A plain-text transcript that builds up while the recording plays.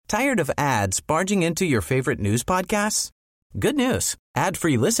Tired of ads barging into your favorite news podcasts? Good news.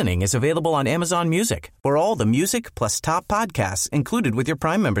 Ad-free listening is available on Amazon Music for all the music plus top podcasts included with your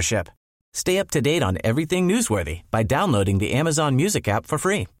Prime membership. Stay up to date on everything newsworthy by downloading the Amazon Music app for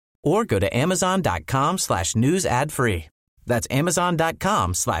free or go to amazon.com/news ad free. That's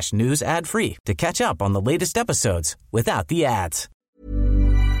amazon.com/news ad free to catch up on the latest episodes without the ads.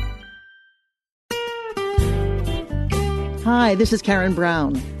 Hi, this is Karen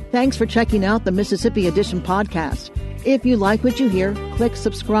Brown. Thanks for checking out the Mississippi Edition podcast. If you like what you hear, click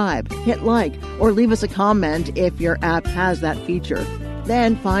subscribe, hit like, or leave us a comment if your app has that feature.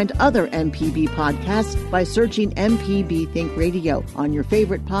 Then find other MPB podcasts by searching MPB Think Radio on your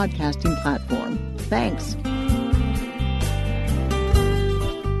favorite podcasting platform. Thanks.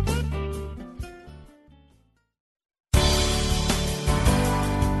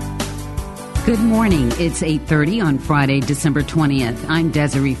 Good morning. It's 8:30 on Friday, December 20th. I'm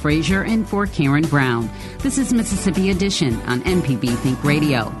Desiree Frazier in for Karen Brown. This is Mississippi Edition on MPB Think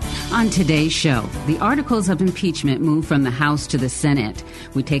Radio. On today's show, the articles of impeachment move from the House to the Senate.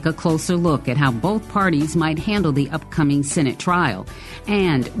 We take a closer look at how both parties might handle the upcoming Senate trial.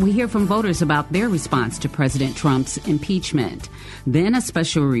 And we hear from voters about their response to President Trump's impeachment. Then a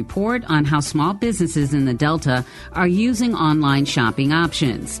special report on how small businesses in the Delta are using online shopping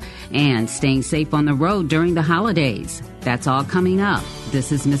options. And staying safe on the road during the holidays. That's all coming up.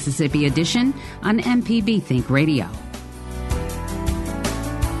 This is Mississippi Edition on MPB Think Radio.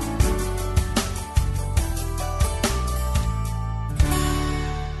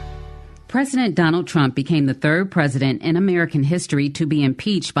 President Donald Trump became the third president in American history to be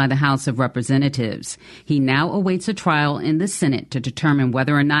impeached by the House of Representatives. He now awaits a trial in the Senate to determine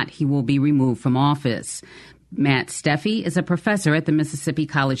whether or not he will be removed from office. Matt Steffi is a professor at the Mississippi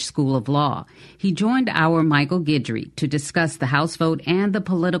College School of Law. He joined our Michael Guidry to discuss the House vote and the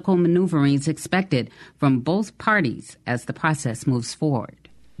political maneuverings expected from both parties as the process moves forward.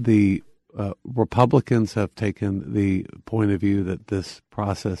 The Republicans have taken the point of view that this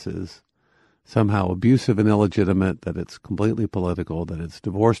process is somehow abusive and illegitimate, that it's completely political, that it's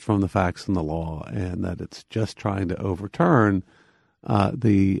divorced from the facts and the law, and that it's just trying to overturn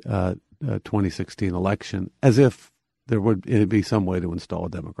the 2016 election, as if there would be some way to install a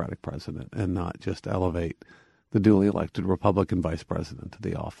Democratic president and not just elevate the duly elected Republican vice president to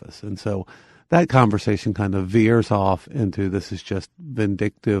the office. And so that conversation kind of veers off into this is just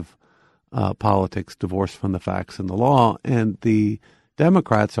vindictive politics divorced from the facts and the law. And the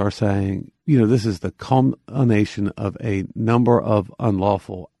Democrats are saying, this is the culmination of a number of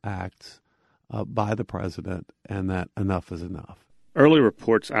unlawful acts by the president, and that enough is enough. Early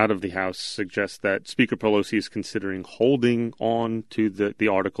reports out of the House suggest that Speaker Pelosi is considering holding on to the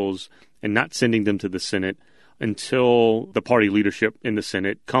articles and not sending them to the Senate until the party leadership in the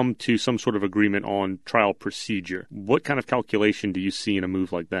Senate come to some sort of agreement on trial procedure. What kind of calculation do you see in a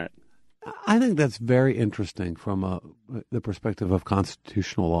move like that? I think that's very interesting from the perspective of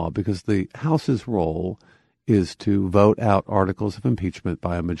constitutional law, because the House's role is to vote out articles of impeachment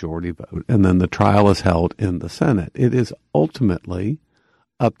by a majority vote, and then the trial is held in the Senate. It is ultimately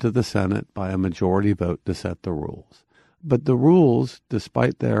up to the Senate by a majority vote to set the rules. But the rules,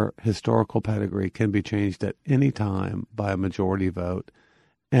 despite their historical pedigree, can be changed at any time by a majority vote.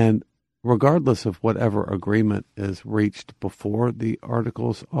 And regardless of whatever agreement is reached before the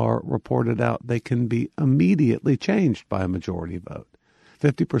articles are reported out, they can be immediately changed by a majority vote,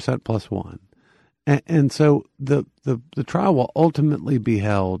 50% plus one. And so the trial will ultimately be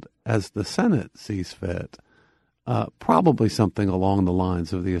held as the Senate sees fit, probably something along the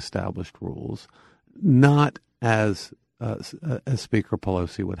lines of the established rules, not as Speaker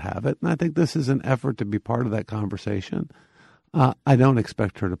Pelosi would have it. And I think this is an effort to be part of that conversation. I don't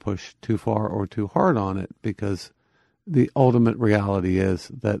expect her to push too far or too hard on it, because the ultimate reality is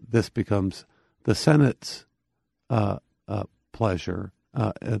that this becomes the Senate's pleasure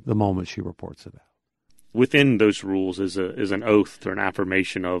at the moment she reports it out. Within those rules is an oath or an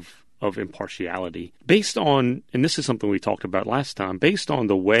affirmation of impartiality. Based on, and this is something we talked about last time, based on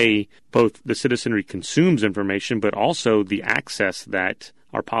the way both the citizenry consumes information, but also the access that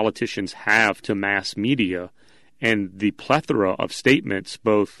our politicians have to mass media and the plethora of statements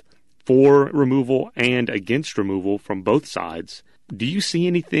both for removal and against removal from both sides, do you see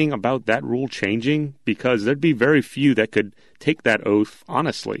anything about that rule changing? Because there'd be very few that could take that oath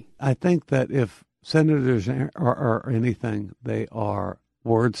honestly. I think that if senators are anything, they are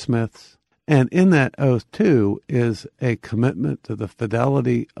wordsmiths. And in that oath, too, is a commitment to the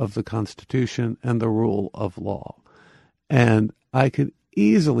fidelity of the Constitution and the rule of law. And I could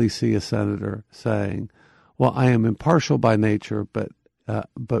easily see a senator saying, well, I am impartial by nature, but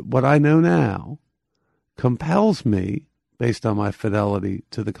but what I know now compels me, based on my fidelity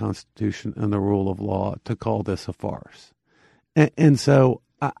to the Constitution and the rule of law, to call this a farce. And so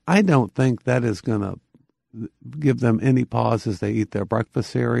I don't think that is going to give them any pause as they eat their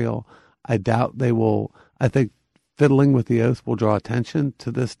breakfast cereal. I doubt they will. I think fiddling with the oath will draw attention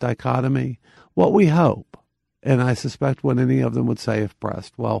to this dichotomy. What we hope, and I suspect what any of them would say if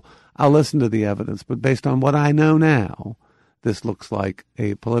pressed, well, I'll listen to the evidence, but based on what I know now, this looks like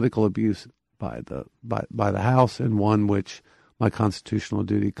a political abuse by the House, and one which my constitutional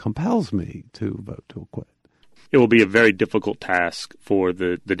duty compels me to vote to acquit. It will be a very difficult task for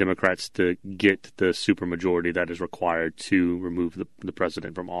the Democrats to get the supermajority that is required to remove the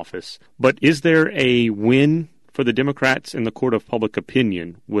president from office. But is there a win for the Democrats in the court of public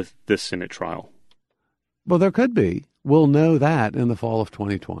opinion with this Senate trial? Well, there could be. We'll know that in the fall of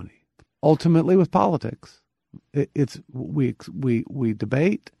 2020. Ultimately, with politics, we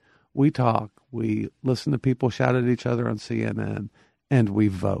debate, we talk, we listen to people shout at each other on CNN, and we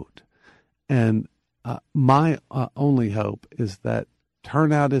vote. And my only hope is that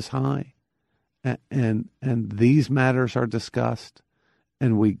turnout is high, and these matters are discussed,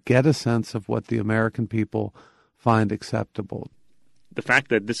 and we get a sense of what the American people find acceptable. The fact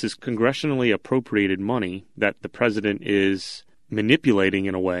that this is congressionally appropriated money that the president is manipulating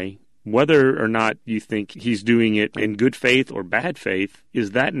in a way, whether or not you think he's doing it in good faith or bad faith,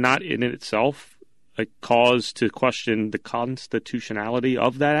 is that not in itself a cause to question the constitutionality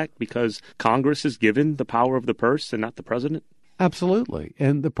of that act because Congress is given the power of the purse and not the president? Absolutely.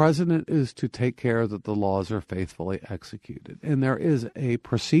 And the president is to take care that the laws are faithfully executed. And there is a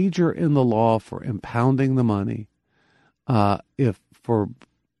procedure in the law for impounding the money if, for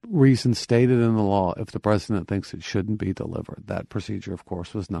reasons stated in the law, if the president thinks it shouldn't be delivered. That procedure, of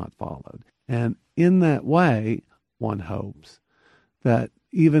course, was not followed. And in that way, one hopes that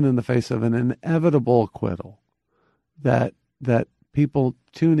even in the face of an inevitable acquittal, that people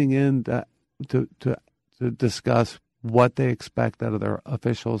tuning in to discuss what they expect out of their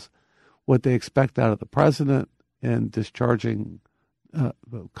officials, what they expect out of the president in discharging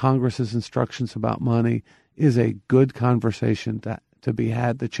Congress's instructions about money, is a good conversation to be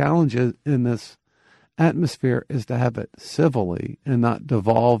had. The challenge in this atmosphere is to have it civilly and not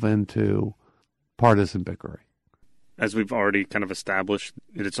devolve into partisan bickering. As we've already kind of established,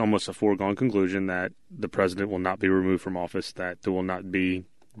 it's almost a foregone conclusion that the president will not be removed from office, that there will not be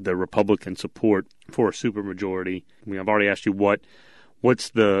the Republican support for a supermajority. I mean, I've already asked you what's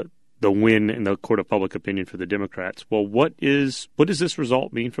the win in the court of public opinion for the Democrats. Well, what does this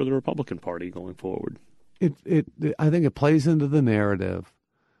result mean for the Republican Party going forward? I think it plays into the narrative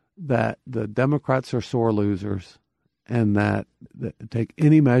that the Democrats are sore losers and that take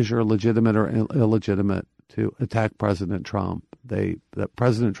any measure, legitimate or illegitimate, to attack President Trump. That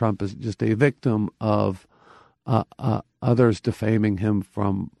President Trump is just a victim of others defaming him,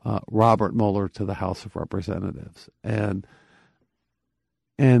 from Robert Mueller to the House of Representatives. And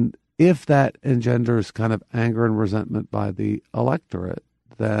if that engenders kind of anger and resentment by the electorate,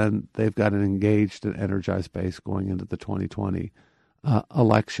 then they've got an engaged and energized base going into the 2020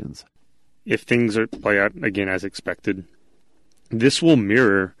 elections. If things play out again as expected, this will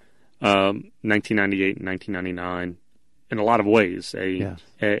mirror 1998 and 1999 in a lot of ways.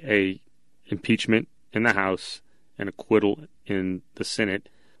 A impeachment in the House, an acquittal in the Senate.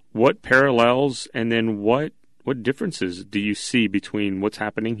 What parallels and then what differences do you see between what's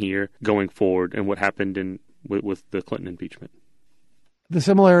happening here going forward and what happened with the Clinton impeachment? The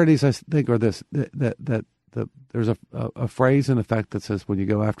similarities, I think, are this: that there's a phrase in effect that says, "When you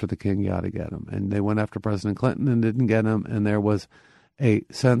go after the king, you ought to get him." And they went after President Clinton and didn't get him, and there was a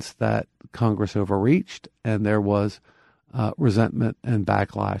sense that Congress overreached, and there was resentment and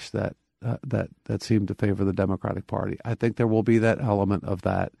backlash that seemed to favor the Democratic Party. I think there will be that element of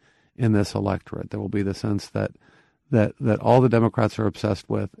that in this electorate. There will be the sense that all the Democrats are obsessed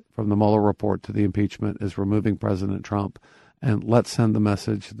with, from the Mueller report to the impeachment, is removing President Trump, and let's send the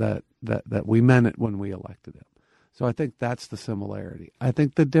message that we meant it when we elected him. So I think that's the similarity. I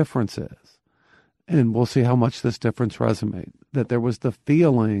think the difference is, and we'll see how much this difference resonates, that there was the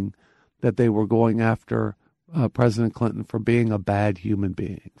feeling that they were going after President Clinton for being a bad human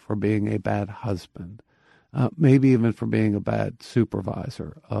being, for being a bad husband, maybe even for being a bad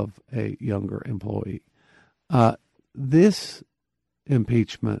supervisor of a younger employee. This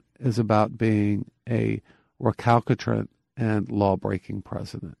impeachment is about being a recalcitrant and law-breaking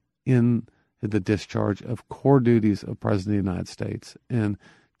president in the discharge of core duties of President of the United States and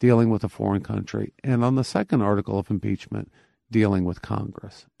dealing with a foreign country. And on the second article of impeachment, dealing with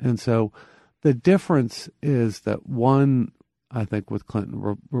Congress. And so the difference is that one I think, with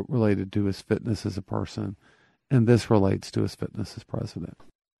Clinton related to his fitness as a person, and this relates to his fitness as president.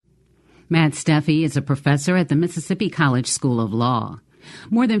 Matt Steffi is a professor at the Mississippi College School of Law.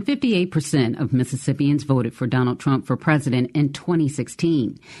 More than 58% of Mississippians voted for Donald Trump for president in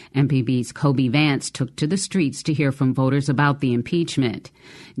 2016. MPB's Kobe Vance took to the streets to hear from voters about the impeachment.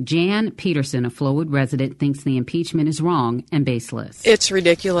 Jan Peterson, a Flowood resident, thinks the impeachment is wrong and baseless. It's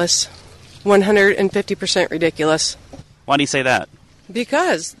ridiculous. 150% ridiculous. Why do you say that?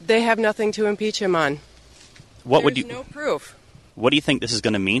 Because they have nothing to impeach him on. There's no proof. What do you think this is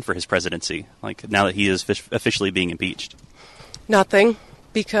going to mean for his presidency, like now that he is officially being impeached? Nothing,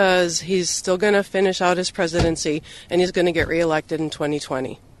 because he's still going to finish out his presidency, and he's going to get reelected in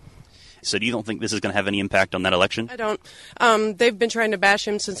 2020. So do you don't think this is going to have any impact on that election? I don't. They've been trying to bash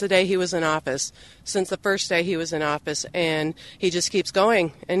him since the day he was in office, since the first day he was in office, and he just keeps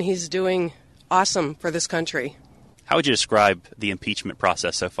going, and he's doing awesome for this country. How would you describe the impeachment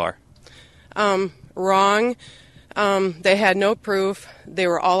process so far? Wrong. They had no proof. They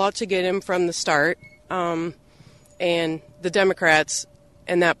were all out to get him from the start. And the Democrats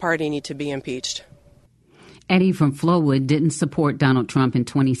and that party need to be impeached. Eddie from Flowood didn't support Donald Trump in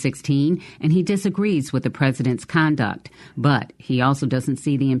 2016, and he disagrees with the president's conduct. But he also doesn't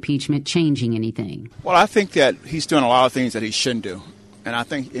see the impeachment changing anything. Well, I think that he's doing a lot of things that he shouldn't do. And I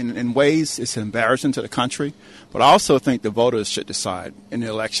think in ways it's embarrassing to the country. But I also think the voters should decide in the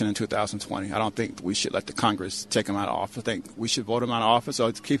election in 2020. I don't think we should let the Congress take him out of office. I think we should vote him out of office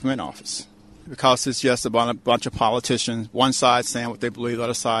or keep him in office. Because it's just about a bunch of politicians, one side saying what they believe, the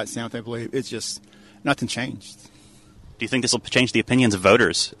other side saying what they believe. It's just nothing changed. Do you think this will change the opinions of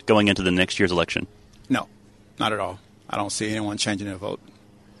voters going into the next year's election? No, not at all. I don't see anyone changing their vote.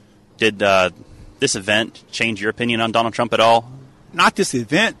 Did this event change your opinion on Donald Trump at all? Not this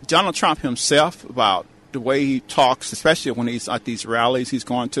event. Donald Trump himself, about the way he talks, especially when he's at these rallies he's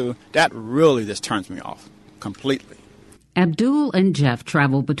going to, that really just turns me off completely. Abdul and Jeff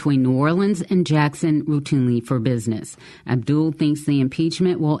travel between New Orleans and Jackson routinely for business. Abdul thinks the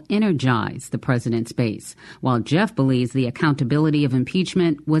impeachment will energize the president's base, while Jeff believes the accountability of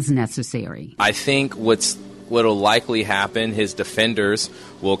impeachment was necessary. I think what'll likely happen, his defenders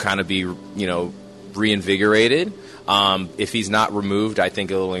will kind of be, reinvigorated. If he's not removed, I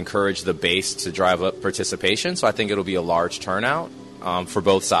think it'll encourage the base to drive up participation. So I think it'll be a large turnout for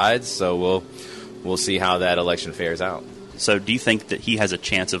both sides. So we'll see how that election fares out. So do you think that he has a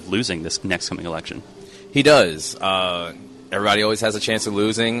chance of losing this next coming election? He does. Everybody always has a chance of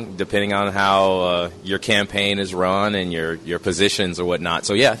losing, depending on how your campaign is run and your positions or whatnot.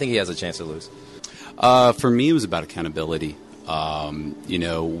 So, yeah, I think he has a chance to lose. For me, it was about accountability.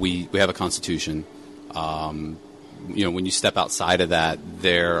 We have a Constitution. When you step outside of that,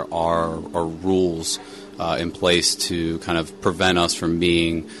 there are rules in place to kind of prevent us from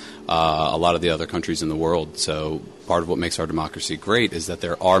being a lot of the other countries in the world. So part of what makes our democracy great is that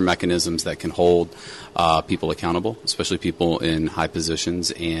there are mechanisms that can hold people accountable, especially people in high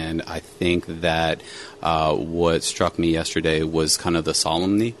positions. And I think that what struck me yesterday was kind of the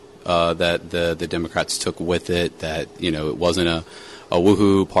solemnity that the Democrats took with it, that, it wasn't a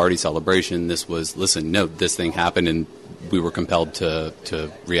woohoo party celebration. This was, listen, no, this thing happened and we were compelled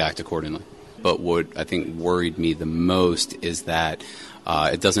to react accordingly. But what I think worried me the most is that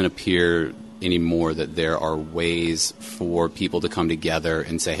it doesn't appear anymore that there are ways for people to come together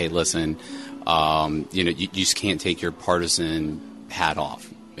and say, hey, listen, you just can't take your partisan hat off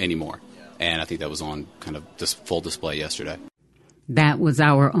anymore. And I think that was on kind of full display yesterday. That was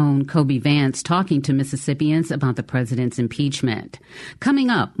our own Kobe Vance talking to Mississippians about the president's impeachment. Coming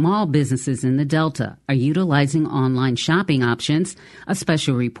up, mall businesses in the Delta are utilizing online shopping options. A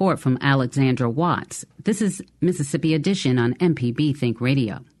special report from Alexandra Watts. This is Mississippi Edition on MPB Think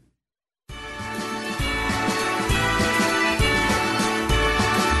Radio.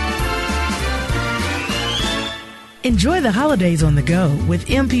 Enjoy the holidays on the go with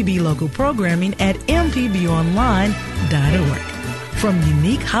MPB local programming at mpbonline.org. From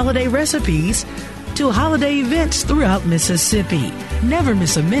unique holiday recipes to holiday events throughout Mississippi, never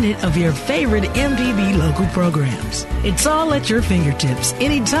miss a minute of your favorite MPB local programs. It's all at your fingertips,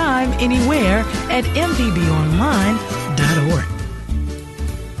 anytime, anywhere at mpbonline.org.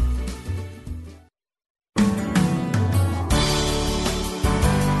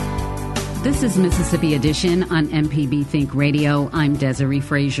 This is Mississippi Edition on MPB Think Radio. I'm Desiree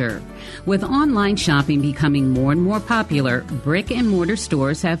Frazier. With online shopping becoming more and more popular, brick and mortar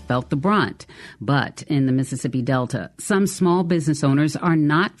stores have felt the brunt. But in the Mississippi Delta, some small business owners are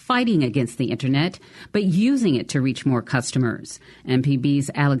not fighting against the internet, but using it to reach more customers.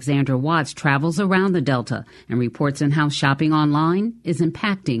 MPB's Alexandra Watts travels around the Delta and reports on how shopping online is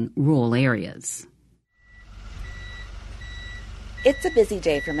impacting rural areas. It's a busy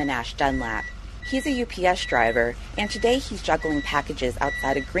day for Minash Dunlap. He's a UPS driver, and today he's juggling packages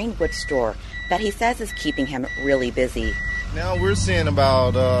outside a Greenwood store that he says is keeping him really busy. Now we're seeing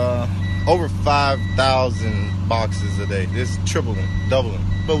about over 5,000 boxes a day. It's tripling, doubling.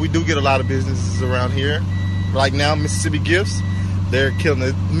 But we do get a lot of businesses around here. Like now, Mississippi Gifts, they're killing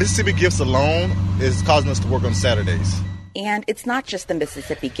it. Mississippi Gifts alone is causing us to work on Saturdays. And it's not just the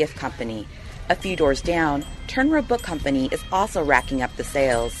Mississippi Gift Company. A few doors down, Turnrow Book Company is also racking up the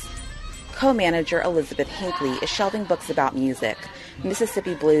sales. Co-manager Elizabeth Hinckley is shelving books about music,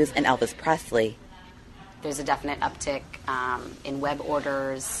 Mississippi blues, and Elvis Presley. There's a definite uptick in web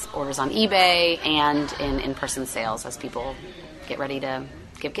orders on eBay, and in in-person sales as people get ready to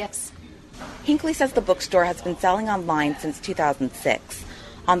give gifts. Hinckley says the bookstore has been selling online since 2006,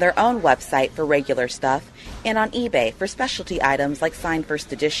 on their own website for regular stuff, and on eBay for specialty items like signed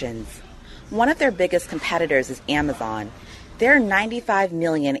first editions. One of their biggest competitors is Amazon. There are 95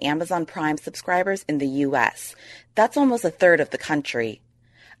 million Amazon Prime subscribers in the U.S. That's almost a third of the country.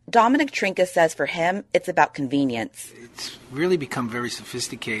 Dominic Trinka says for him, it's about convenience. It's really become very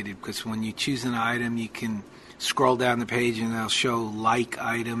sophisticated because when you choose an item, you can scroll down the page and they'll show like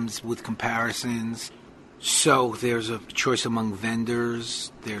items with comparisons. So there's a choice among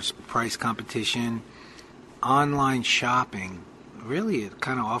vendors, there's price competition. Online shopping, really, it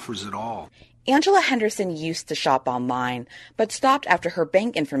kind of offers it all. Angela Henderson used to shop online, but stopped after her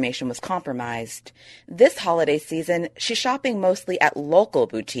bank information was compromised. This holiday season, she's shopping mostly at local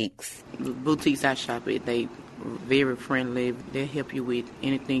boutiques. The boutiques I shop at, they very friendly. They'll help you with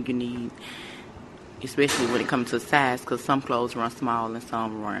anything you need, especially when it comes to size, because some clothes run small and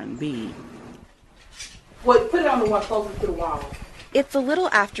some run big. Well, put it on the one closer to the wall. It's a little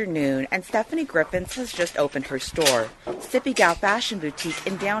after noon, and Stephanie Griffins has just opened her store, Sippy Gal Fashion Boutique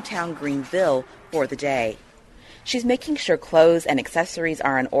in downtown Greenville, for the day. She's making sure clothes and accessories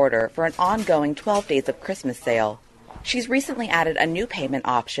are in order for an ongoing 12 days of Christmas sale. She's recently added a new payment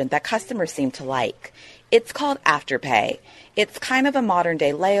option that customers seem to like. It's called Afterpay. It's kind of a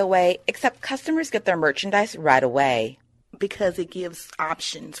modern-day layaway, except customers get their merchandise right away. Because it gives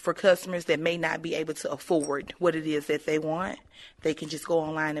options for customers that may not be able to afford what it is that they want. They can just go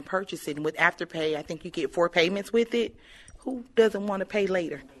online and purchase it. And with Afterpay, I think you get 4 payments with it. Who doesn't want to pay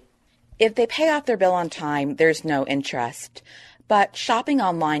later? If they pay off their bill on time, there's no interest. But shopping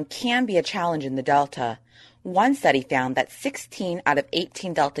online can be a challenge in the Delta. One study found that 16 out of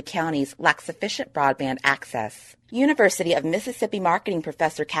 18 Delta counties lack sufficient broadband access. University of Mississippi marketing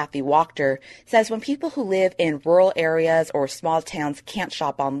professor Kathy Wachter says when people who live in rural areas or small towns can't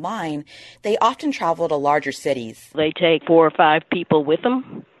shop online, they often travel to larger cities. They take 4 or 5 people with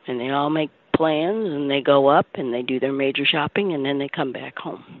them, and they all make plans, and they go up, and they do their major shopping, and then they come back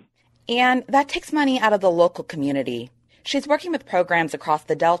home. And that takes money out of the local community. She's working with programs across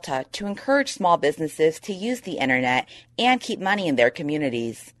the Delta to encourage small businesses to use the internet and keep money in their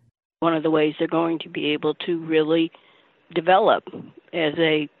communities. One of the ways they're going to be able to really develop as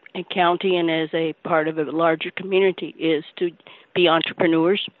a county and as a part of a larger community is to be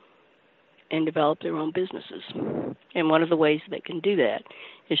entrepreneurs and develop their own businesses. And one of the ways they can do that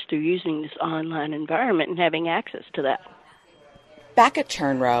is through using this online environment and having access to that. Back at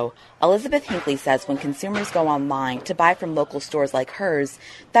Turnrow, Elizabeth Hinckley says when consumers go online to buy from local stores like hers,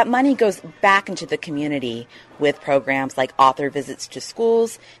 that money goes back into the community with programs like author visits to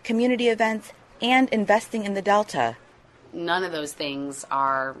schools, community events, and investing in the Delta. None of those things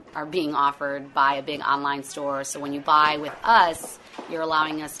are being offered by a big online store. So when you buy with us, you're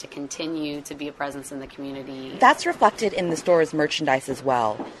allowing us to continue to be a presence in the community. That's reflected in the store's merchandise as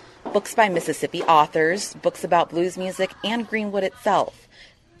well. Books by Mississippi authors, books about blues music, and Greenwood itself.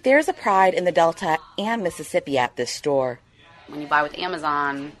 There's a pride in the Delta and Mississippi at this store. When you buy with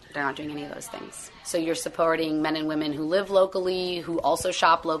Amazon, they're not doing any of those things. So you're supporting men and women who live locally, who also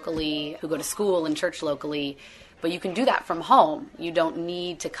shop locally, who go to school and church locally. But you can do that from home. You don't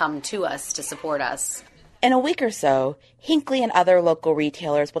need to come to us to support us. In a week or so, Hinckley and other local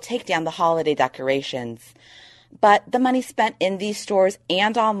retailers will take down the holiday decorations. But the money spent in these stores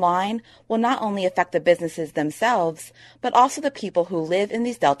and online will not only affect the businesses themselves, but also the people who live in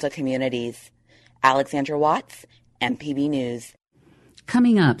these Delta communities. Alexandra Watts, MPB News.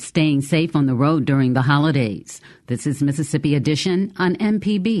 Coming up, staying safe on the road during the holidays. This is Mississippi Edition on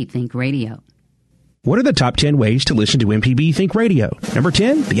MPB Think Radio. What are the top 10 ways to listen to MPB Think Radio? Number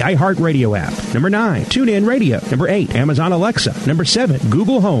 10, the iHeartRadio app. Number 9, TuneIn Radio. Number 8, Amazon Alexa. Number 7,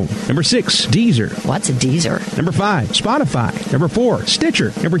 Google Home. Number 6, Deezer. What's a Deezer? Number 5, Spotify. Number 4,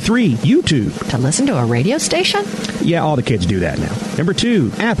 Stitcher. Number 3, YouTube. To listen to a radio station? Yeah, all the kids do that now. Number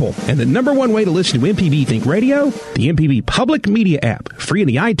 2, Apple. And the number 1 way to listen to MPB Think Radio? The MPB Public Media app. Free in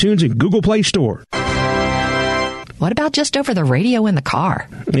the iTunes and Google Play Store. What about just over the radio in the car?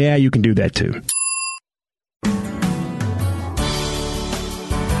 Yeah, you can do that too.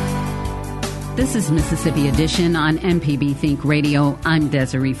 This is Mississippi Edition on MPB Think Radio. I'm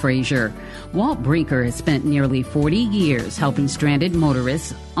Desiree Frazier. Walt Brinker has spent nearly 40 years helping stranded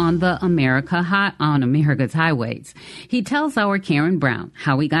motorists on America's highways. He tells our Karen Brown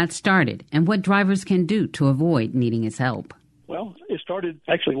how he got started and what drivers can do to avoid needing his help. Well, it started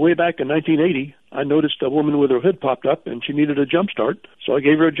actually way back in 1980. I noticed a woman with her hood popped up, and she needed a jump start, so I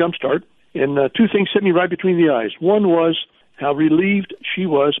gave her a jump start. And two things hit me right between the eyes. One was how relieved she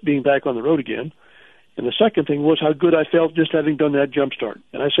was being back on the road again. And the second thing was how good I felt just having done that jump start.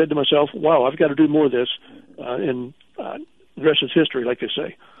 And I said to myself, wow, I've got to do more of this, and the rest is history, like they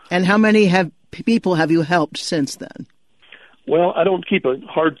say. And how many people have you helped since then? Well, I don't keep a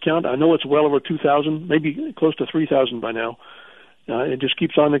hard count. I know it's well over 2,000, maybe close to 3,000 by now. It just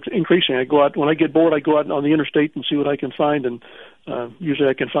keeps on increasing. I go out, when I get bored, I go out on the interstate and see what I can find, and usually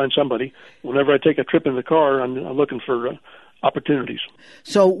I can find somebody. Whenever I take a trip in the car, I'm looking for opportunities.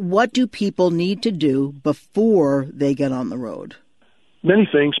 So what do people need to do before they get on the road? Many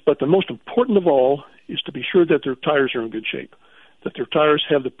things, but the most important of all is to be sure that their tires are in good shape, that their tires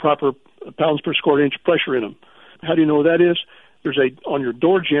have the proper pounds per square inch pressure in them. How do you know what that is? There's on your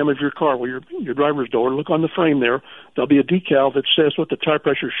door jamb of your car, where your driver's door, look on the frame there, there'll be a decal that says what the tire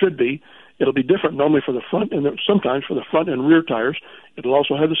pressure should be. It'll be different normally for the front and sometimes for the front and rear tires. It'll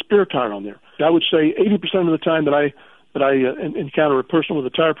also have the spare tire on there. I would say 80% of the time that I encounter a person with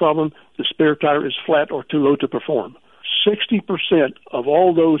a tire problem, the spare tire is flat or too low to perform. 60% of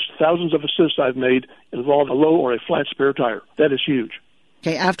all those thousands of assists I've made involve a low or a flat spare tire. That is huge.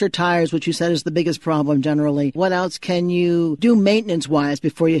 Okay, after tires, which you said is the biggest problem generally, what else can you do maintenance-wise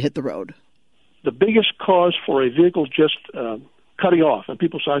before you hit the road? The biggest cause for a vehicle just cutting off, and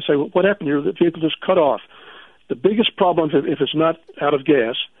people say, well, what happened here? The vehicle just cut off. The biggest problem, if it's not out of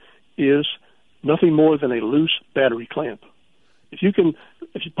gas, is nothing more than a loose battery clamp. If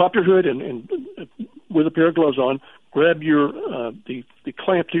you pop your hood and with a pair of gloves on, grab your the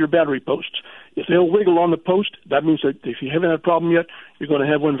clamp to your battery posts. If they'll wiggle on the post, that means that if you haven't had a problem yet, you're going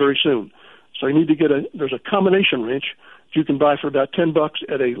to have one very soon. So you need to there's a combination wrench that you can buy for about $10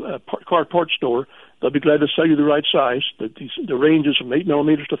 at a car parts store. They'll be glad to sell you the right size. The range is from 8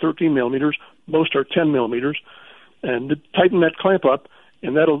 millimeters to 13 millimeters. Most are 10 millimeters. And tighten that clamp up,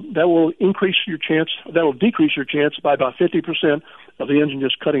 and that will decrease your chance by about 50% of the engine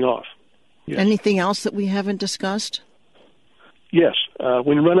just cutting off. Yes. Anything else that we haven't discussed? Yes.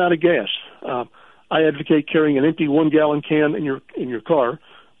 When you run out of gas, I advocate carrying an empty 1-gallon can in your car,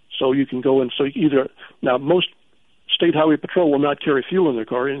 so you can go and now most state highway patrol will not carry fuel in their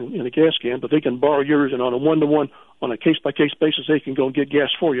car in a gas can, but they can borrow yours, and on a one-to-one, on a case-by-case basis, they can go and get gas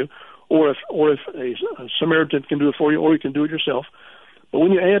for you, or if a Samaritan can do it for you, or you can do it yourself. But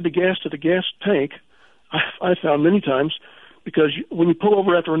when you add the gas to the gas tank, I found many times, because when you pull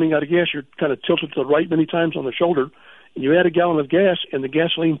over after running out of gas, you're kind of tilted to the right many times on the shoulder, and you add a gallon of gas, and the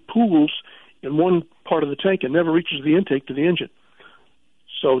gasoline pools in one part of the tank and never reaches the intake to the engine.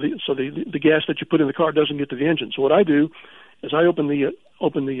 So the gas that you put in the car doesn't get to the engine. So what I do is I open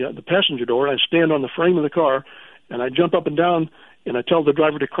the passenger door, and I stand on the frame of the car, and I jump up and down, and I tell the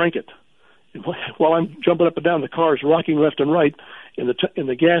driver to crank it. And while I'm jumping up and down, the car is rocking left and right, and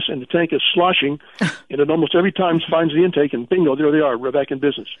the gas in the tank is sloshing, and it almost every time finds the intake, and bingo, there they are. We're back in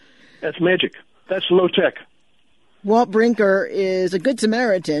business. That's magic. That's low tech. Walt Brinker is a good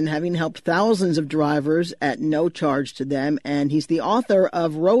Samaritan, having helped thousands of drivers at no charge to them, and he's the author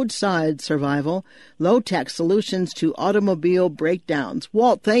of Roadside Survival, Low-Tech Solutions to Automobile Breakdowns.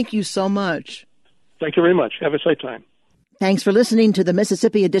 Walt, thank you so much. Thank you very much. Have a safe time. Thanks for listening to the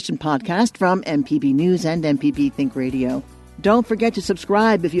Mississippi Edition podcast from MPB News and MPB Think Radio. Don't forget to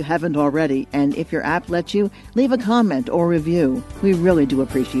subscribe if you haven't already, and if your app lets you, leave a comment or review. We really do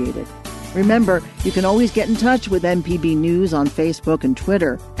appreciate it. Remember, you can always get in touch with MPB News on Facebook and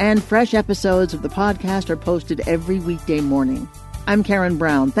Twitter, and fresh episodes of the podcast are posted every weekday morning. I'm Karen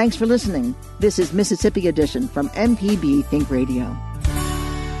Brown. Thanks for listening. This is Mississippi Edition from MPB Think Radio.